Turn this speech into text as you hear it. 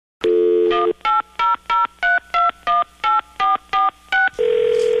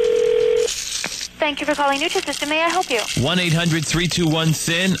Thank you for calling Nutrisystem. May I help you?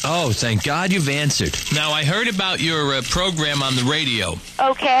 1-800-321-THIN. Oh, thank God you've answered. Now, I heard about your program on the radio.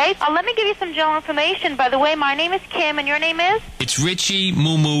 Okay. Let me give you some general information. By the way, my name is Kim, and your name is? It's Richie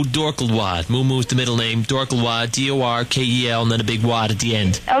Moo Dorkelwad. Moo's the middle name. Dorkelwad, D-O-R-K-E-L, and then a big wad at the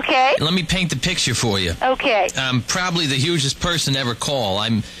end. Okay. Let me paint the picture for you. Okay. I'm probably the hugest person to ever call.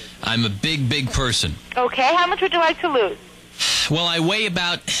 I'm a big person. Okay. How much would you like to lose? Well, I weigh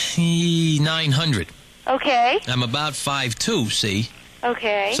about 900. Okay. I'm about 5'2", see?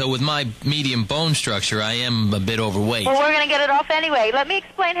 Okay. So with my medium bone structure, I am a bit overweight. Well, we're going to get it off anyway. Let me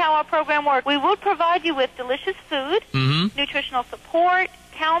explain how our program works. We will provide you with delicious food, nutritional support,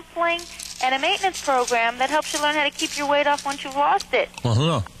 counseling, and a maintenance program that helps you learn how to keep your weight off once you've lost it. Well,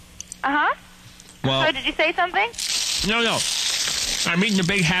 hello. Uh-huh. Well, So, did you say something? No. I'm eating a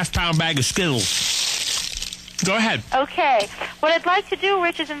big half-pound bag of Skittles. Go ahead. Okay. What I'd like to do,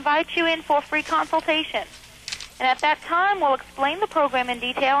 Rich, is invite you in for a free consultation. And at that time, we'll explain the program in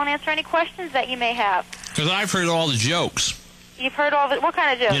detail and answer any questions that you may have. Because I've heard all the jokes. You've heard all of it? What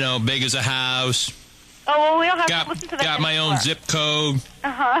kind of jokes? You know, big as a house. Oh, well, we don't have to listen to that Got my anymore. own zip code.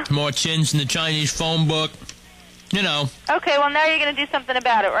 Uh-huh. More chins in the Chinese phone book. You know. Okay, well, now you're going to do something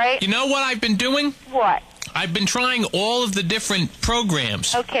about it, right? You know what I've been doing? What? I've been trying all of the different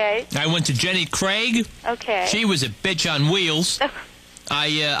programs. Okay. I went to Jenny Craig. Okay. She was a bitch on wheels.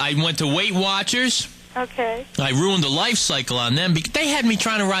 I went to Weight Watchers. Okay. I ruined the life cycle on them because they had me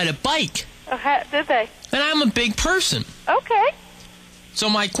trying to ride a bike. Did they? And I'm a big person. Okay. So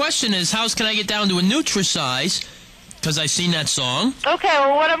my question is, how can I get down to a Nutrisize? Because I seen that song. Okay,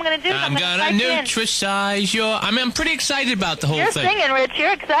 well, what I'm going to do is I'm gonna Nutrisize your... I'm pretty excited about the whole thing. You're singing, Rich.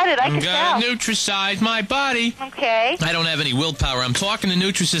 You're excited. I can tell. I'm gonna Nutrisize my body. Okay. I don't have any willpower. I'm talking to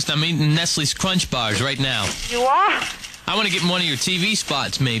Nutrisystem. I'm eating Nestle's Crunch Bars right now. You are? I want to get in one of your TV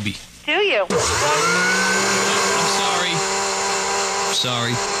spots, maybe. Do you? I'm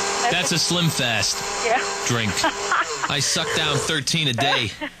sorry. That's a Slim Fast drink. I suck down 13 a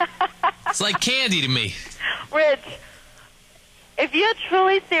day. It's like candy to me. Rich, if you're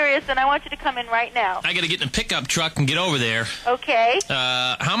truly serious, then I want you to come in right now. I got to get in a pickup truck and get over there. Okay.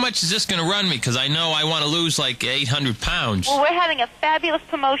 How much is this going to run me? Because I know I want to lose like 800 pounds. Well, we're having a fabulous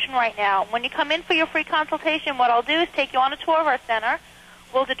promotion right now. When you come in for your free consultation, what I'll do is take you on a tour of our center.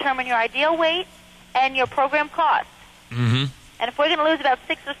 We'll determine your ideal weight and your program cost. Mm-hmm. And if we're going to lose about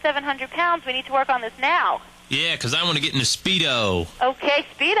 600 or 700 pounds, we need to work on this now. Yeah, because I want to get in a Speedo. Okay,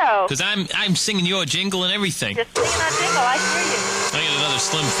 Speedo. Because I'm singing your jingle and everything. Just singing our jingle, I hear you. I got another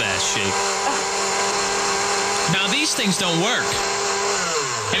Slim Fast shake. Now, these things don't work.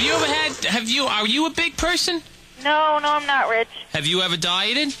 Are you a big person? No, I'm not, Rich. Have you ever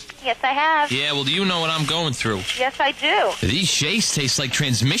dieted? Yes, I have. Yeah, well, do you know what I'm going through? Yes, I do. These shakes taste like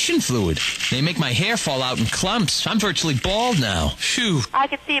transmission fluid. They make my hair fall out in clumps. I'm virtually bald now. Phew. I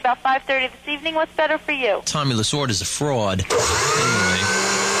could see you about 5:30 this evening. What's better for you? Tommy Lasorda's a fraud. Anyway.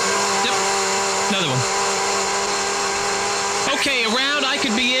 Yep. Another one. Okay, around I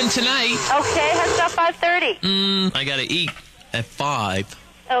could be in tonight. Okay, how's about 5:30? I gotta eat at 5.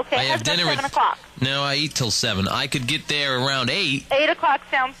 Okay, I how's have about dinner 7 at... o'clock? No, I eat till 7. I could get there around 8. 8 o'clock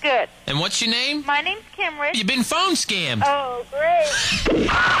sounds good. And what's your name? My name's Kim, Rich. You've been phone scammed. Oh, great.